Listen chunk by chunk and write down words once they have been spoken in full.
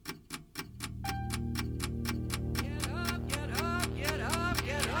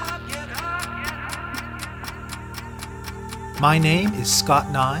My name is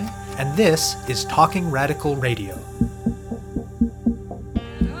Scott Nye, and this is Talking Radical Radio.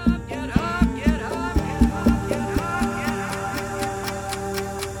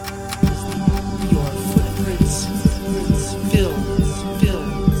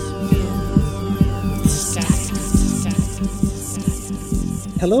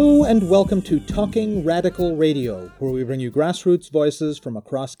 Hello and welcome to Talking Radical Radio, where we bring you grassroots voices from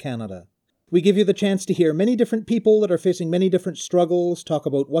across Canada. We give you the chance to hear many different people that are facing many different struggles, talk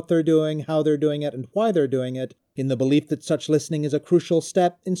about what they're doing, how they're doing it, and why they're doing it, in the belief that such listening is a crucial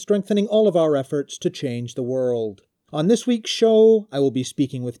step in strengthening all of our efforts to change the world. On this week's show, I will be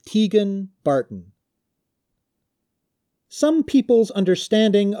speaking with Tegan Barton. Some people's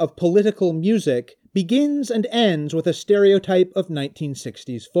understanding of political music begins and ends with a stereotype of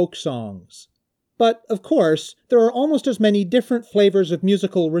 1960s folk songs. But, of course, there are almost as many different flavors of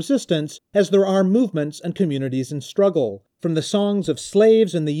musical resistance as there are movements and communities in struggle, from the songs of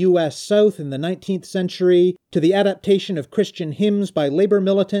slaves in the U.S. South in the 19th century, to the adaptation of Christian hymns by labor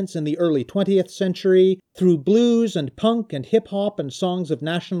militants in the early 20th century, through blues and punk and hip-hop and songs of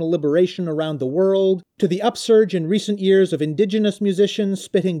national liberation around the world, to the upsurge in recent years of Indigenous musicians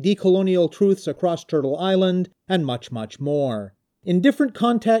spitting decolonial truths across Turtle Island, and much, much more. In different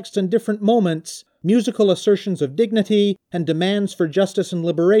contexts and different moments, musical assertions of dignity and demands for justice and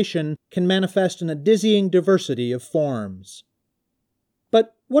liberation can manifest in a dizzying diversity of forms.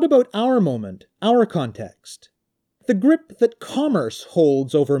 But what about our moment, our context? The grip that commerce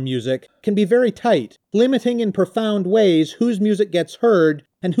holds over music can be very tight, limiting in profound ways whose music gets heard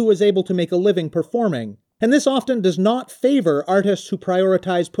and who is able to make a living performing, and this often does not favor artists who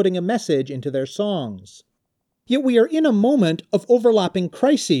prioritize putting a message into their songs. Yet we are in a moment of overlapping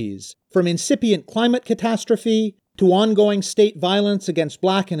crises, from incipient climate catastrophe, to ongoing state violence against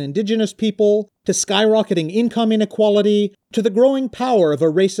Black and Indigenous people, to skyrocketing income inequality, to the growing power of a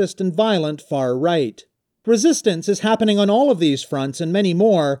racist and violent far right. Resistance is happening on all of these fronts and many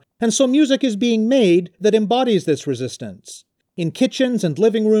more, and so music is being made that embodies this resistance. In kitchens and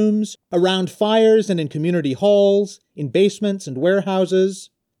living rooms, around fires and in community halls, in basements and warehouses.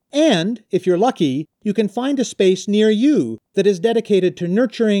 And, if you're lucky, you can find a space near you that is dedicated to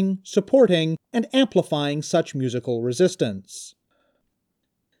nurturing, supporting, and amplifying such musical resistance.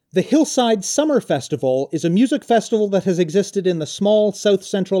 The Hillside Summer Festival is a music festival that has existed in the small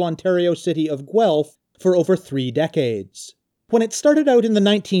south-central Ontario city of Guelph for over 3 decades. When it started out in the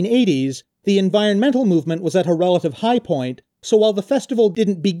 1980s, the environmental movement was at a relative high point, so while the festival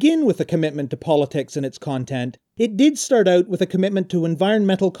didn't begin with a commitment to politics in its content, it did start out with a commitment to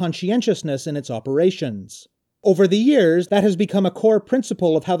environmental conscientiousness in its operations. Over the years, that has become a core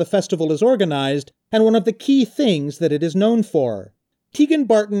principle of how the festival is organized, and one of the key things that it is known for. Tegan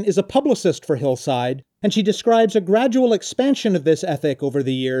Barton is a publicist for Hillside, and she describes a gradual expansion of this ethic over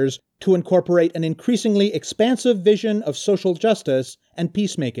the years to incorporate an increasingly expansive vision of social justice and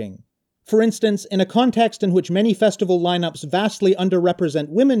peacemaking. For instance, in a context in which many festival lineups vastly underrepresent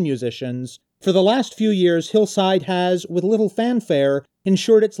women musicians, for the last few years Hillside has, with little fanfare,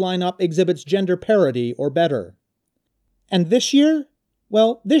 ensured its lineup exhibits gender parity or better. And this year?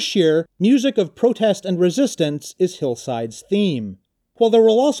 Well, this year, music of protest and resistance is Hillside's theme. While there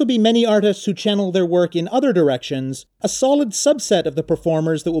will also be many artists who channel their work in other directions, a solid subset of the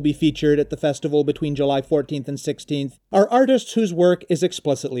performers that will be featured at the festival between July 14th and 16th are artists whose work is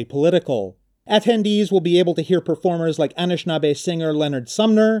explicitly political. Attendees will be able to hear performers like Anishinaabe singer Leonard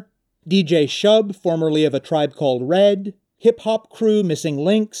Sumner, DJ Shub, formerly of A Tribe Called Red, hip-hop crew Missing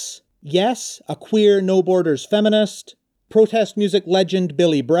Links, Yes, a queer No Borders feminist, protest music legend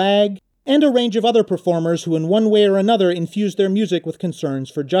Billy Bragg, and a range of other performers who in one way or another infuse their music with concerns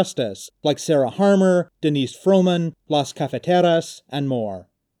for justice, like Sarah Harmer, Denise Froman, Las Cafeteras, and more.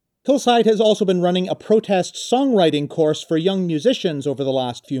 Hillside has also been running a protest songwriting course for young musicians over the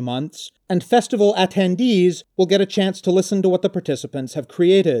last few months, and festival attendees will get a chance to listen to what the participants have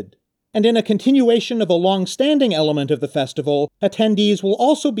created. And in a continuation of a long-standing element of the festival, attendees will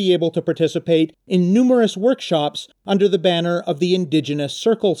also be able to participate in numerous workshops under the banner of the Indigenous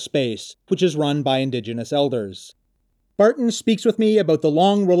Circle Space, which is run by Indigenous elders. Barton speaks with me about the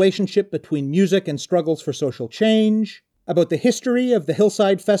long relationship between music and struggles for social change, about the history of the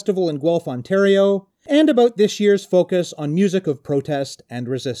Hillside Festival in Guelph, Ontario, and about this year's focus on music of protest and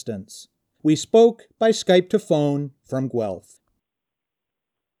resistance. We spoke by Skype to phone from Guelph.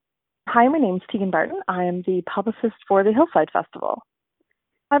 Hi, my name's Tegan Barton. I am the publicist for the Hillside Festival.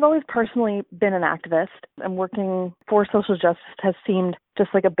 I've always personally been an activist, and working for social justice has seemed just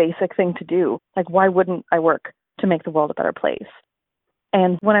like a basic thing to do. Like, why wouldn't I work to make the world a better place?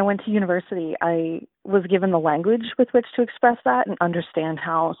 And when I went to university, I was given the language with which to express that and understand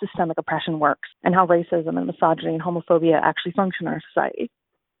how systemic oppression works and how racism and misogyny and homophobia actually function in our society.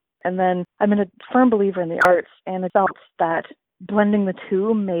 And then I'm a firm believer in the arts, and I felt that blending the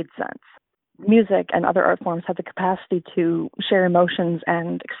two made sense. Music and other art forms have the capacity to share emotions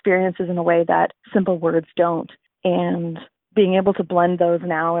and experiences in a way that simple words don't. And being able to blend those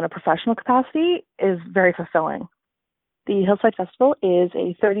now in a professional capacity is very fulfilling. The Hillside Festival is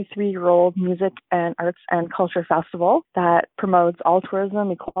a 33-year-old music and arts and culture festival that promotes altruism,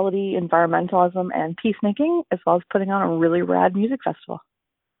 equality, environmentalism, and peacemaking, as well as putting on a really rad music festival.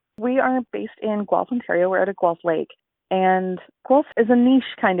 We are based in Guelph, Ontario. We're at Guelph Lake. And Guelph is a niche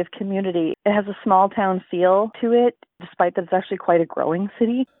kind of community. It has a small town feel to it, despite that it's actually quite a growing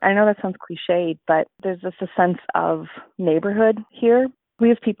city. I know that sounds cliched, but there's just a sense of neighborhood here. We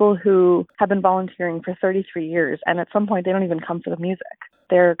have people who have been volunteering for 33 years, and at some point they don't even come for the music.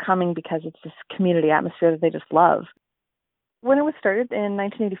 They're coming because it's this community atmosphere that they just love. When it was started in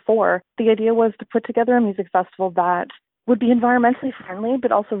 1984, the idea was to put together a music festival that would be environmentally friendly,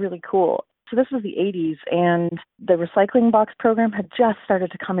 but also really cool. So this was the 80s, and the recycling box program had just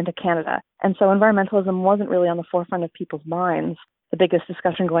started to come into Canada. And so environmentalism wasn't really on the forefront of people's minds. The biggest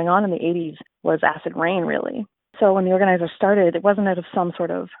discussion going on in the 80s was acid rain, really. So when the organizers started, it wasn't out of some sort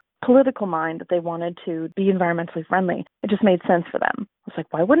of political mind that they wanted to be environmentally friendly. It just made sense for them. It's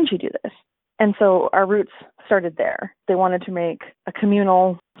like, why wouldn't you do this? And so our roots started there. They wanted to make a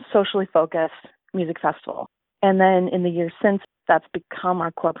communal, socially focused music festival. And then in the years since, that's become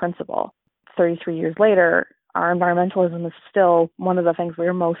our core principle. 33 years later, our environmentalism is still one of the things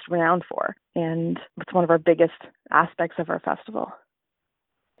we're most renowned for. And it's one of our biggest aspects of our festival.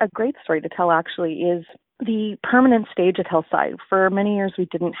 A great story to tell, actually, is the permanent stage at Hillside. For many years, we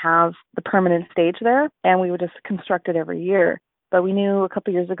didn't have the permanent stage there, and we would just construct it every year. But we knew a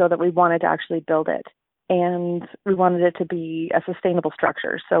couple years ago that we wanted to actually build it. And we wanted it to be a sustainable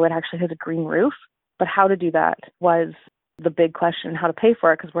structure. So it actually has a green roof. But how to do that was the big question, how to pay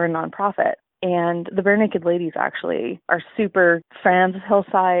for it, because we're a nonprofit. And the Bare Naked Ladies actually are super fans of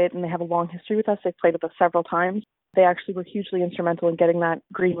Hillside, and they have a long history with us. They've played with us several times. They actually were hugely instrumental in getting that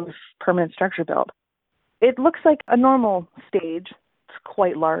green roof permanent structure built. It looks like a normal stage. It's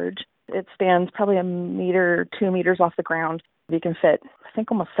quite large. It spans probably 1 meter, 2 meters off the ground. You can fit, I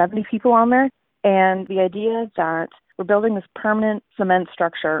think, almost 70 people on there. And the idea is that we're building this permanent cement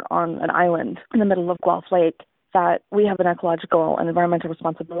structure on an island in the middle of Guelph Lake, that we have an ecological and environmental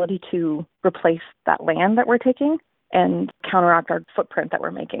responsibility to replace that land that we're taking and counteract our footprint that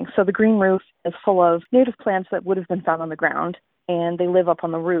we're making. So the green roof is full of native plants that would have been found on the ground, and they live up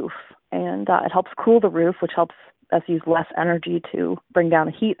on the roof. And it helps cool the roof, which helps us use less energy to bring down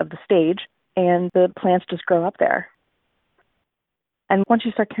the heat of the stage, and the plants just grow up there. And once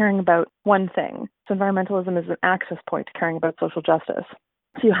you start caring about one thing, so environmentalism is an access point to caring about social justice.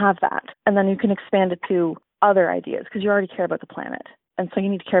 So you have that, and then you can expand it to other ideas, because you already care about the planet. And so you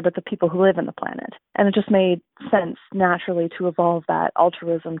need to care about the people who live in the planet. And it just made sense naturally to evolve that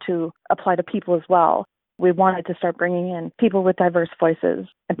altruism to apply to people as well. We wanted to start bringing in people with diverse voices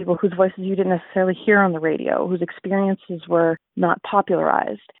and people whose voices you didn't necessarily hear on the radio, whose experiences were not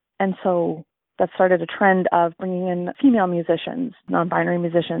popularized. And so that started a trend of bringing in female musicians, non-binary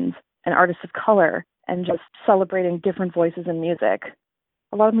musicians, and artists of color, and just celebrating different voices in music.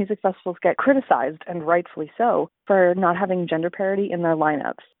 A lot of music festivals get criticized, and rightfully so, for not having gender parity in their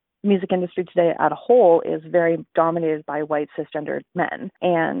lineups. The music industry today as a whole is very dominated by white cisgendered men.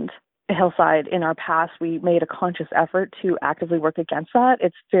 And Hillside, in our past, we made a conscious effort to actively work against that.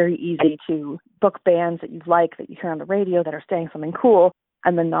 It's very easy to book bands that you like, that you hear on the radio, that are saying something cool,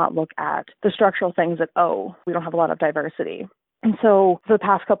 and then not look at the structural things that, we don't have a lot of diversity. And so for the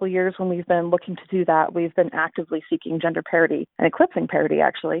past couple of years, when we've been looking to do that, we've been actively seeking gender parity and eclipsing parity,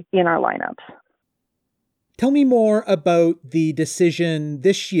 actually, in our lineups. Tell me more about the decision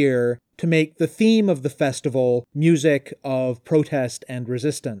this year to make the theme of the festival music of protest and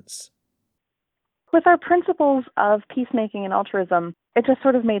resistance. With our principles of peacemaking and altruism, it just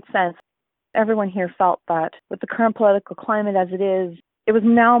sort of made sense. Everyone here felt that with the current political climate as it is, it was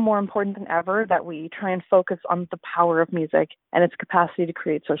now more important than ever that we try and focus on the power of music and its capacity to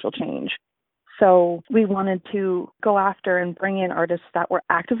create social change. So we wanted to go after and bring in artists that were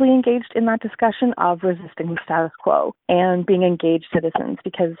actively engaged in that discussion of resisting the status quo and being engaged citizens,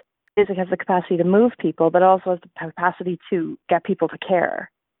 because music has the capacity to move people, but also has the capacity to get people to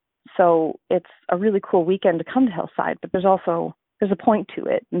care. So it's a really cool weekend to come to Hillside, but there's a point to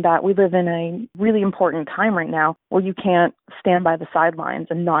it, in that we live in a really important time right now where you can't stand by the sidelines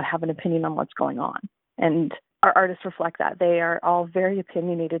and not have an opinion on what's going on. And Our artists reflect that. They are all very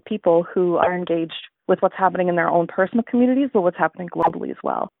opinionated people who are engaged with what's happening in their own personal communities, but what's happening globally as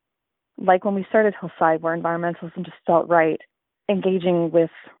well. Like when we started Hillside, where environmentalism just felt right, engaging with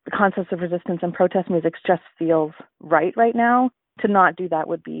the concepts of resistance and protest music just feels right now. To not do that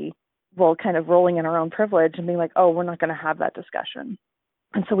would be, well, kind of rolling in our own privilege and being like, oh, we're not going to have that discussion.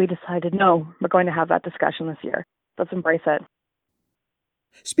 And so we decided, no, we're going to have that discussion this year. Let's embrace it.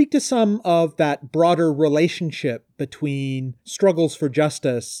 Speak to some of that broader relationship between struggles for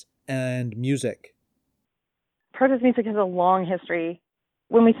justice and music. Protest music has a long history.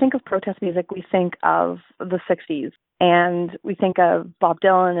 When we think of protest music, we think of the 60s. And we think of Bob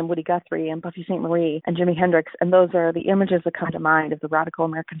Dylan and Woody Guthrie and Buffy Sainte-Marie and Jimi Hendrix, and those are the images that come to mind of the radical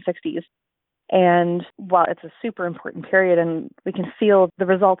American 60s. And while it's a super important period, and we can feel the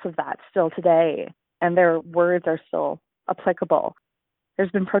results of that still today, and their words are still applicable,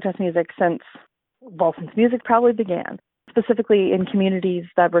 there's been protest music since music probably began. Specifically in communities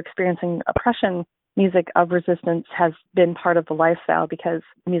that were experiencing oppression, music of resistance has been part of the lifestyle because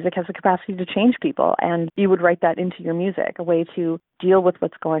music has the capacity to change people, and you would write that into your music, a way to deal with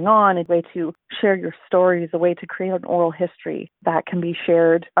what's going on, a way to share your stories, a way to create an oral history that can be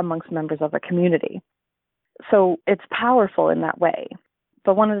shared amongst members of a community. So it's powerful in that way.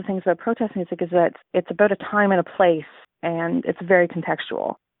 But one of the things about protest music is that it's about a time and a place, and it's very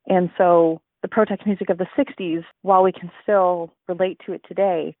contextual. And so the protest music of the 60s, while we can still relate to it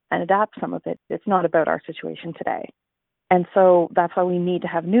today and adapt some of it, it's not about our situation today. And so that's why we need to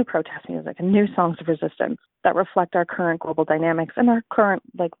have new protest music and new songs of resistance that reflect our current global dynamics and our current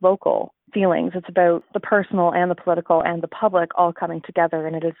local feelings. It's about the personal and the political and the public all coming together,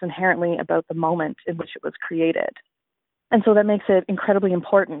 and it is inherently about the moment in which it was created. And so that makes it incredibly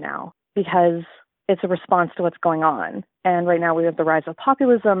important now because it's a response to what's going on. And right now we have the rise of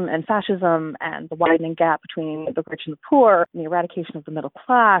populism and fascism and the widening gap between the rich and the poor and the eradication of the middle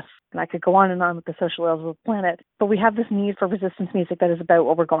class. And I could go on and on with the social ills of the planet. But we have this need for resistance music that is about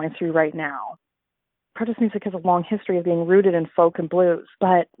what we're going through right now. Protest music has a long history of being rooted in folk and blues.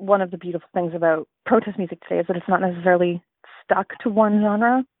 But one of the beautiful things about protest music today is that it's not necessarily stuck to one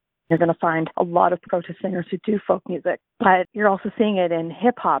genre. You're going to find a lot of protest singers who do folk music, but you're also seeing it in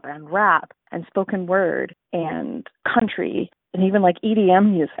hip hop and rap and spoken word and country and even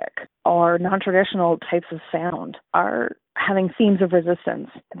EDM music or non-traditional types of sound are having themes of resistance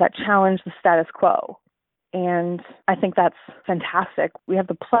that challenge the status quo. And I think that's fantastic. We have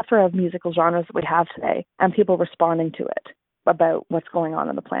the plethora of musical genres that we have today and people responding to it about what's going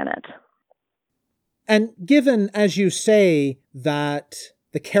on the planet. And given, as you say, that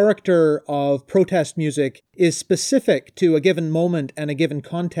the character of protest music is specific to a given moment and a given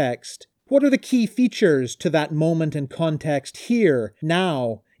context, what are the key features to that moment and context here,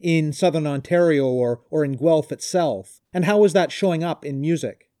 now, in Southern Ontario or in Guelph itself? And how is that showing up in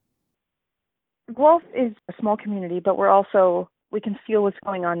music? Guelph is a small community, but we can feel what's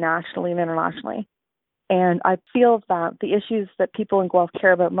going on nationally and internationally. And I feel that the issues that people in Guelph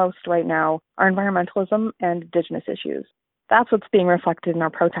care about most right now are environmentalism and Indigenous issues. That's what's being reflected in our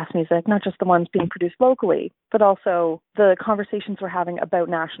protest music, not just the ones being produced locally, but also the conversations we're having about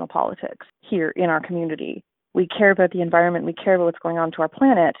national politics here in our community. We care about the environment, we care about what's going on to our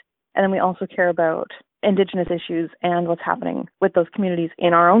planet, and then we also care about Indigenous issues and what's happening with those communities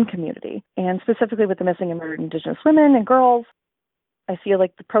in our own community, and specifically with the missing and murdered Indigenous women and girls. I feel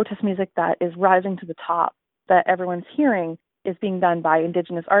like the protest music that is rising to the top, that everyone's hearing, is being done by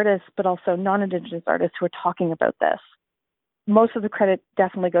Indigenous artists, but also non-Indigenous artists who are talking about this. Most of the credit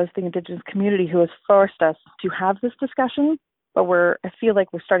definitely goes to the Indigenous community who has forced us to have this discussion, but I feel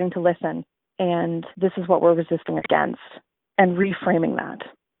like we're starting to listen, and this is what we're resisting against, and reframing that.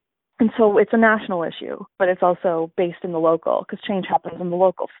 And so it's a national issue, but it's also based in the local, because change happens in the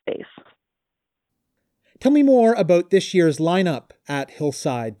local space. Tell me more about this year's lineup at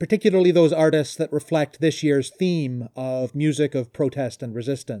Hillside, particularly those artists that reflect this year's theme of music of protest and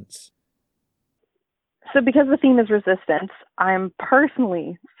resistance. So because the theme is resistance, I'm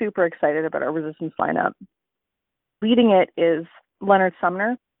personally super excited about our resistance lineup. Leading it is Leonard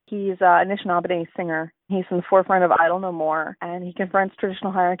Sumner. He's an Anishinaabe singer. He's in the forefront of Idle No More, and he confronts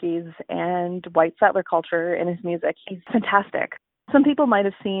traditional hierarchies and white settler culture in his music. He's fantastic. Some people might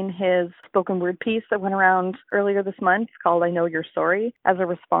have seen his spoken word piece that went around earlier this month called I Know You're Sorry, as a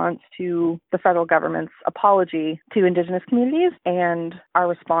response to the federal government's apology to Indigenous communities and our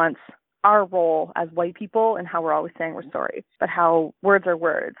response, our role as white people, and how we're always saying we're sorry, but how words are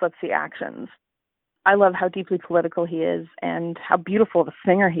words, let's see actions. I love how deeply political he is and how beautiful of a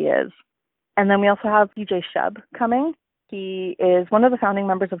singer he is. And then we also have DJ Shub coming. He is one of the founding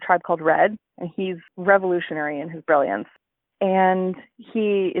members of Tribe Called Red, and he's revolutionary in his brilliance. And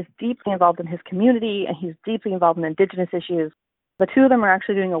he is deeply involved in his community, and he's deeply involved in Indigenous issues. The two of them are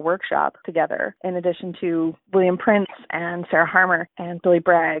actually doing a workshop together, in addition to William Prince and Sarah Harmer and Billy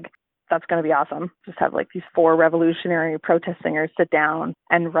Bragg. That's going to be awesome. Just have like these 4 revolutionary protest singers sit down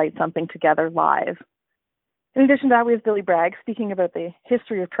and write something together live. In addition to that, we have Billy Bragg. Speaking about the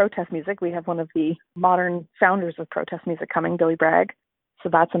history of protest music, we have one of the modern founders of protest music coming, Billy Bragg. So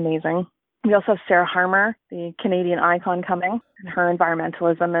that's amazing. We also have Sarah Harmer, the Canadian icon, coming, and her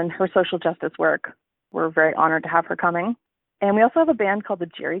environmentalism and her social justice work. We're very honored to have her coming. And we also have a band called the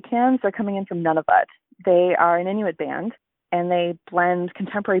Jerry Cans. They're coming in from Nunavut. They are an Inuit band, and they blend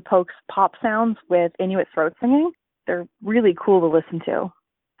contemporary pop sounds with Inuit throat singing. They're really cool to listen to.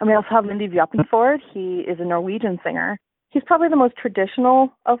 And we also have Lindy Vjopnfjord. He is a Norwegian singer. He's probably the most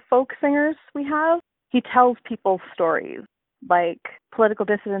traditional of folk singers we have. He tells people stories, like political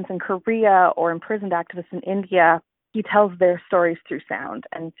dissidents in Korea or imprisoned activists in India. He tells their stories through sound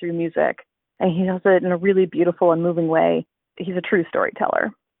and through music. And he does it in a really beautiful and moving way. He's a true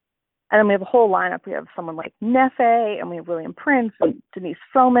storyteller. And then we have a whole lineup. We have someone like Nefe, and we have William Prince, and Denise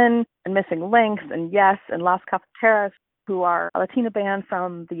Froman, and Missing Links, and Yes, and Las Cafeteras, who are a Latina band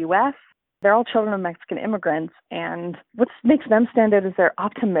from the U.S. They're all children of Mexican immigrants, and what makes them stand out is they're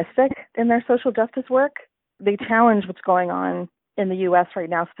optimistic in their social justice work. They challenge what's going on in the U.S. right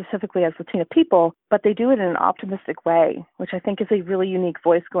now, specifically as Latina people, but they do it in an optimistic way, which I think is a really unique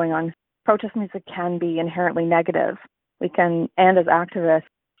voice going on. Protest music can be inherently negative. We can, and as activists,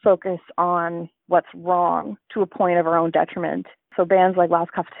 focus on what's wrong to a point of our own detriment. So bands like Las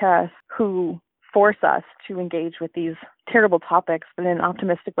Cafeteras, who force us to engage with these terrible topics, but in an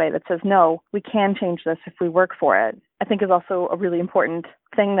optimistic way that says, no, we can change this if we work for it, I think is also a really important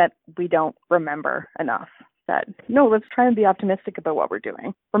thing that we don't remember enough. That, no, let's try and be optimistic about what we're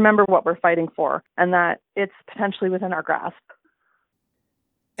doing. Remember what we're fighting for, and that it's potentially within our grasp.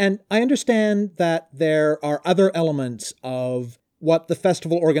 And I understand that there are other elements of what the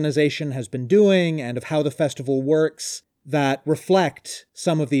festival organization has been doing and of how the festival works that reflect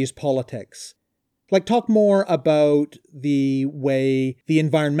some of these politics. Like, talk more about the way the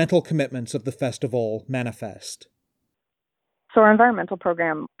environmental commitments of the festival manifest. So our environmental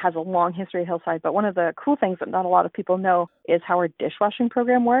program has a long history at Hillside, but one of the cool things that not a lot of people know is how our dishwashing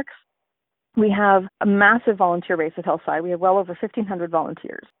program works. We have a massive volunteer base at Hillside. We have well over 1,500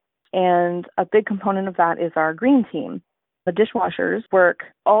 volunteers. And a big component of that is our green team. The dishwashers work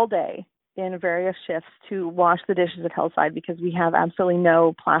all day in various shifts to wash the dishes at Hillside because we have absolutely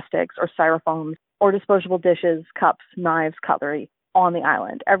no plastics or styrofoams or disposable dishes, cups, knives, cutlery on the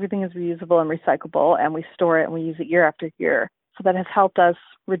island. Everything is reusable and recyclable, and we store it and we use it year after year. So that has helped us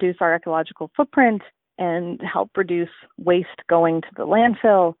reduce our ecological footprint and help reduce waste going to the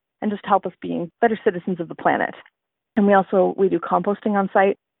landfill and just help us being better citizens of the planet. And we do composting on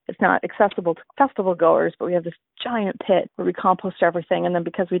site. It's not accessible to festival goers, but we have this giant pit where we compost everything. And then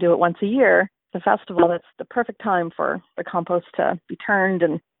because we do it once a year, the festival, that's the perfect time for the compost to be turned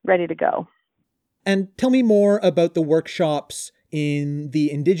and ready to go. And tell me more about the workshops in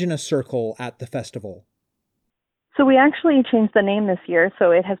the Indigenous Circle at the festival. So we actually changed the name this year.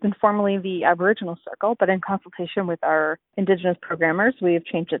 So it has been formerly the Aboriginal Circle, but in consultation with our Indigenous programmers, we have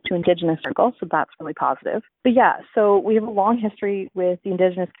changed it to Indigenous Circle. So that's really positive. But yeah, so we have a long history with the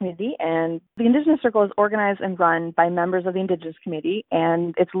Indigenous community, and the Indigenous Circle is organized and run by members of the Indigenous community,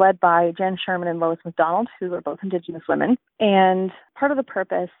 and it's led by Jen Sherman and Lois McDonald, who are both Indigenous women. And part of the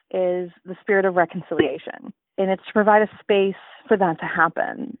purpose is the spirit of reconciliation, and it's to provide a space for that to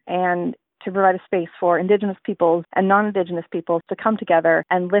happen, and to provide a space for Indigenous peoples and non-Indigenous peoples to come together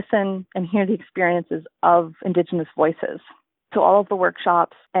and listen and hear the experiences of Indigenous voices. So all of the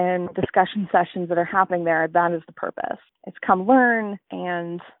workshops and discussion sessions that are happening there, that is the purpose. It's come learn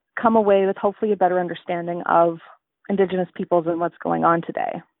and come away with hopefully a better understanding of Indigenous peoples and what's going on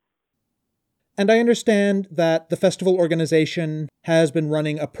today. And I understand that the festival organization has been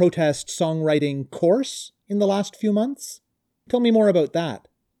running a protest songwriting course in the last few months. Tell me more about that.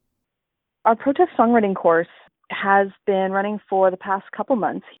 Our protest songwriting course has been running for the past couple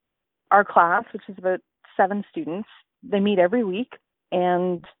months. Our class, which is about 7 students, they meet every week,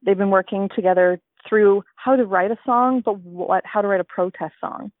 and they've been working together through how to write a song, but how to write a protest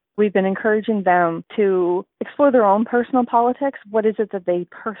song. We've been encouraging them to explore their own personal politics. What is it that they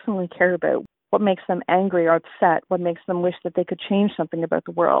personally care about? What makes them angry or upset? What makes them wish that they could change something about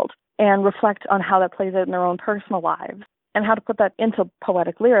the world? And reflect on how that plays out in their own personal lives, and how to put that into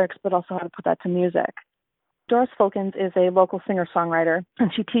poetic lyrics, but also how to put that to music. Doris Folkens is a local singer-songwriter,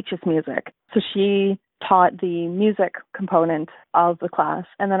 and she teaches music. So she taught the music component of the class.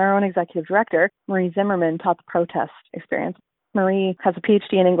 And then our own executive director, Marie Zimmerman, taught the protest experience. Marie has a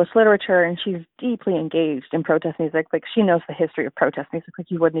PhD in English literature, and she's deeply engaged in protest music. Like, she knows the history of protest music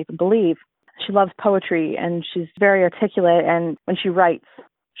like you wouldn't even believe. She loves poetry, and she's very articulate, and when she writes,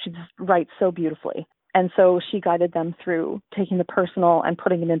 she just writes so beautifully. And so she guided them through taking the personal and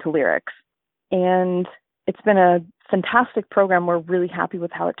putting it into lyrics. And it's been a fantastic program. We're really happy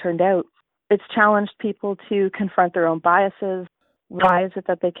with how it turned out. It's challenged people to confront their own biases. Why is it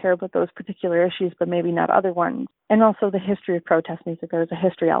that they care about those particular issues, but maybe not other ones? And also the history of protest music. There's a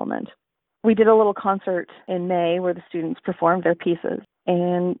history element. We did a little concert in May where the students performed their pieces.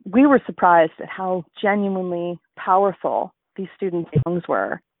 And we were surprised at how genuinely powerful these students' songs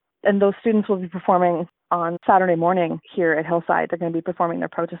were. And those students will be performing on Saturday morning here at Hillside. They're going to be performing their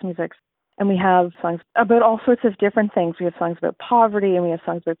protest music. And we have songs about all sorts of different things. We have songs about poverty, and we have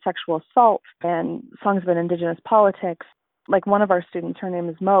songs about sexual assault, and songs about Indigenous politics. Like, one of our students, her name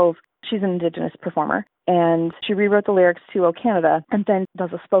is Mauve. She's an Indigenous performer, and she rewrote the lyrics to "O Canada" and then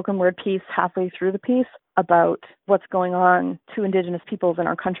does a spoken word piece halfway through the piece about what's going on to Indigenous peoples in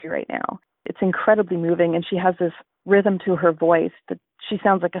our country right now. It's incredibly moving, and she has this rhythm to her voice that she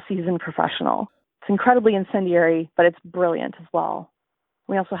sounds like a seasoned professional. It's incredibly incendiary, but it's brilliant as well.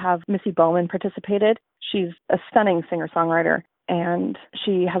 We also have Missy Bowman participated. She's a stunning singer-songwriter, and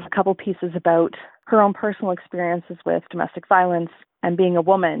she has a couple pieces about her own personal experiences with domestic violence and being a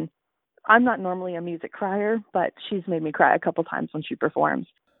woman. I'm not normally a music crier, but she's made me cry a couple times when she performs.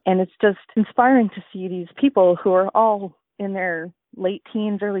 And it's just inspiring to see these people who are all in their late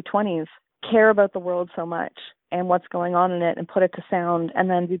teens, early 20s, care about the world so much and what's going on in it and put it to sound and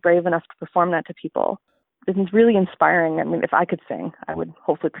then be brave enough to perform that to people. It's really inspiring. I mean, if I could sing, I would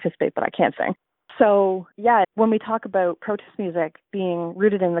hopefully participate, but I can't sing. So, yeah, when we talk about protest music being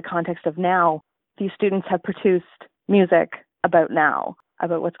rooted in the context of now, these students have produced music about now,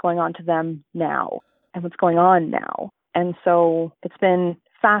 about what's going on to them now and what's going on now. And so it's been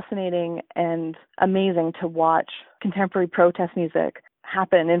fascinating and amazing to watch contemporary protest music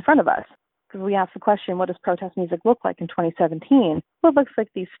happen in front of us. Because we asked the question, what does protest music look like in 2017? Well, it looks like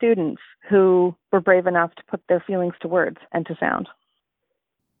these students who were brave enough to put their feelings to words and to sound.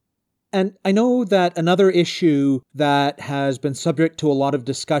 And I know that another issue that has been subject to a lot of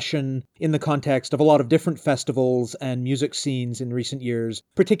discussion in the context of a lot of different festivals and music scenes in recent years,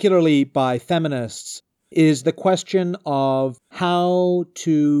 particularly by feminists, is the question of how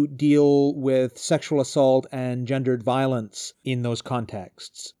to deal with sexual assault and gendered violence in those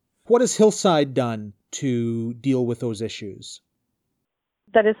contexts. What has Hillside done to deal with those issues?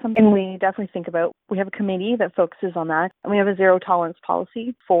 That is something we definitely think about. We have a committee that focuses on that, and we have a zero tolerance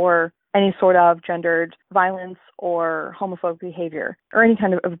policy for any sort of gendered violence or homophobic behavior or any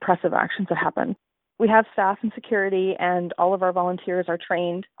kind of oppressive actions that happen. We have staff and security, and all of our volunteers are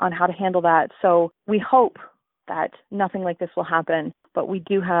trained on how to handle that. So we hope that nothing like this will happen, but we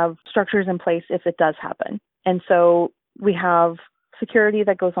do have structures in place if it does happen. And so we have security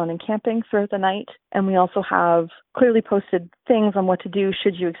that goes on in camping throughout the night, and we also have clearly posted things on what to do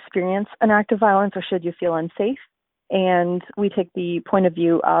should you experience an act of violence or should you feel unsafe. And we take the point of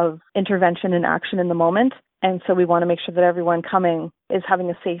view of intervention and action in the moment. And so we want to make sure that everyone coming is having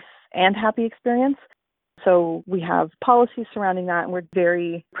a safe and happy experience. So we have policies surrounding that, and we're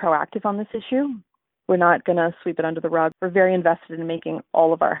very proactive on this issue. We're not going to sweep it under the rug. We're very invested in making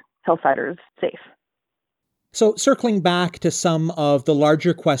all of our Hillsiders safe. So circling back to some of the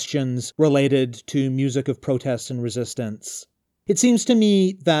larger questions related to music of protest and resistance, it seems to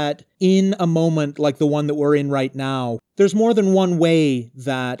me that in a moment like the one that we're in right now, there's more than one way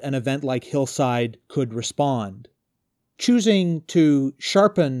that an event like Hillside could respond. Choosing to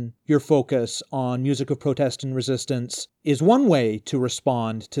sharpen your focus on music of protest and resistance is one way to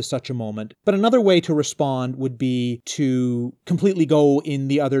respond to such a moment, but another way to respond would be to completely go in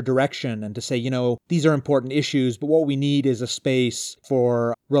the other direction and to say, these are important issues, but what we need is a space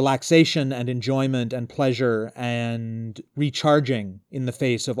for relaxation and enjoyment and pleasure and recharging in the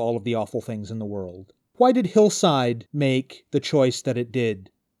face of all of the awful things in the world. Why did Hillside make the choice that it did?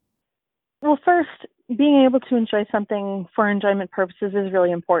 Well, first, being able to enjoy something for enjoyment purposes is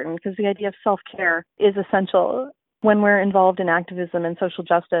really important because the idea of self-care is essential. When we're involved in activism and social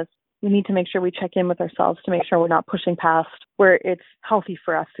justice, we need to make sure we check in with ourselves to make sure we're not pushing past where it's healthy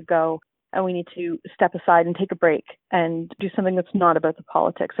for us to go. And we need to step aside and take a break and do something that's not about the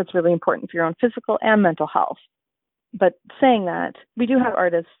politics. That's really important for your own physical and mental health. But saying that, we do have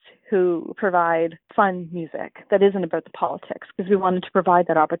artists who provide fun music that isn't about the politics because we wanted to provide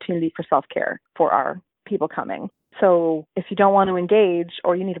that opportunity for self-care for our people coming. So if you don't want to engage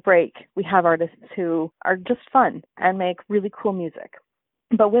or you need a break, we have artists who are just fun and make really cool music.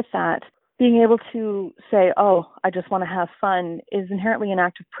 But with that, being able to say, oh, I just want to have fun is inherently an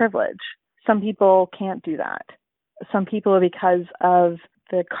act of privilege. Some people can't do that. Some people, because of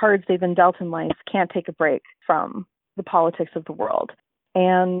the cards they've been dealt in life, can't take a break from the politics of the world.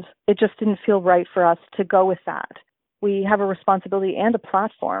 And it just didn't feel right for us to go with that. We have a responsibility and a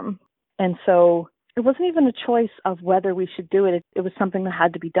platform. And so it wasn't even a choice of whether we should do it. It was something that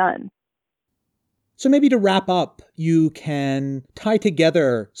had to be done. So maybe to wrap up, you can tie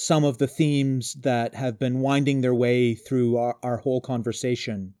together some of the themes that have been winding their way through our whole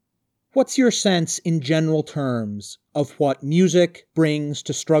conversation. What's your sense in general terms of what music brings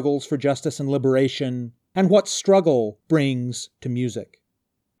to struggles for justice and liberation, and what struggle brings to music?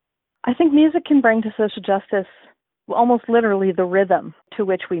 I think music can bring to social justice almost literally the rhythm to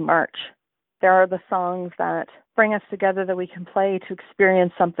which we march. There are the songs that bring us together that we can play to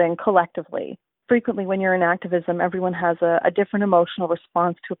experience something collectively. Frequently, when you're in activism, everyone has a different emotional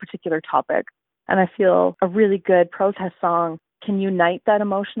response to a particular topic. And I feel a really good protest song can unite that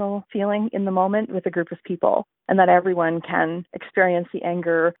emotional feeling in the moment with a group of people, and that everyone can experience the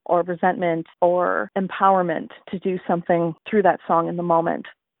anger or resentment or empowerment to do something through that song in the moment.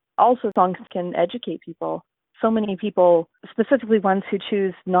 Also, songs can educate people. So many people, specifically ones who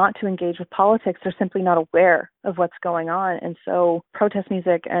choose not to engage with politics, are simply not aware of what's going on. And so protest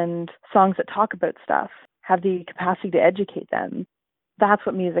music and songs that talk about stuff have the capacity to educate them. That's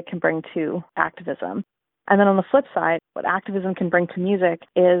what music can bring to activism. And then on the flip side, what activism can bring to music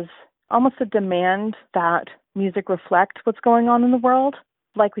is almost a demand that music reflect what's going on in the world.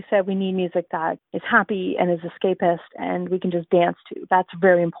 Like we said, we need music that is happy and is escapist and we can just dance to. That's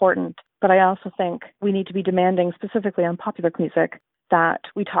very important. But I also think we need to be demanding, specifically on popular music, that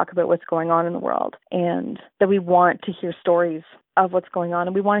we talk about what's going on in the world and that we want to hear stories of what's going on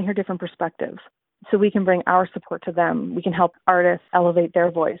and we want to hear different perspectives. So we can bring our support to them. We can help artists elevate their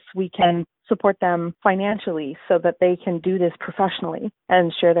voice. We can support them financially so that they can do this professionally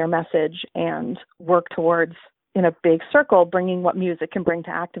and share their message and work towards, in a big circle, bringing what music can bring to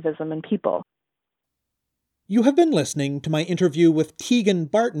activism and people. You have been listening to my interview with Tegan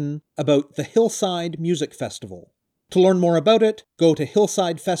Barton about the Hillside Music Festival. To learn more about it, go to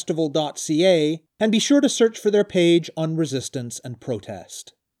hillsidefestival.ca and be sure to search for their page on resistance and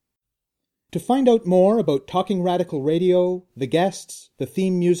protest. To find out more about Talking Radical Radio, the guests, the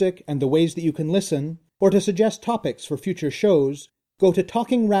theme music, and the ways that you can listen, or to suggest topics for future shows, go to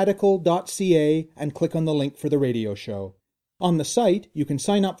talkingradical.ca and click on the link for the radio show. On the site, you can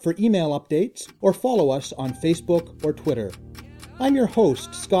sign up for email updates or follow us on Facebook or Twitter. I'm your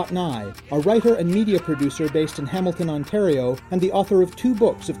host, Scott Nye, a writer and media producer based in Hamilton, Ontario, and the author of 2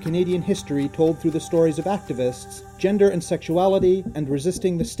 books of Canadian history told through the stories of activists, Gender and Sexuality, and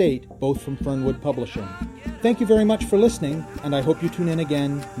Resisting the State, both from Fernwood Publishing. Thank you very much for listening, and I hope you tune in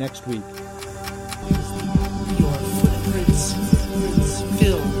again next week. Your footprints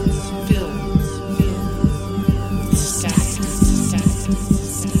filled, stacked.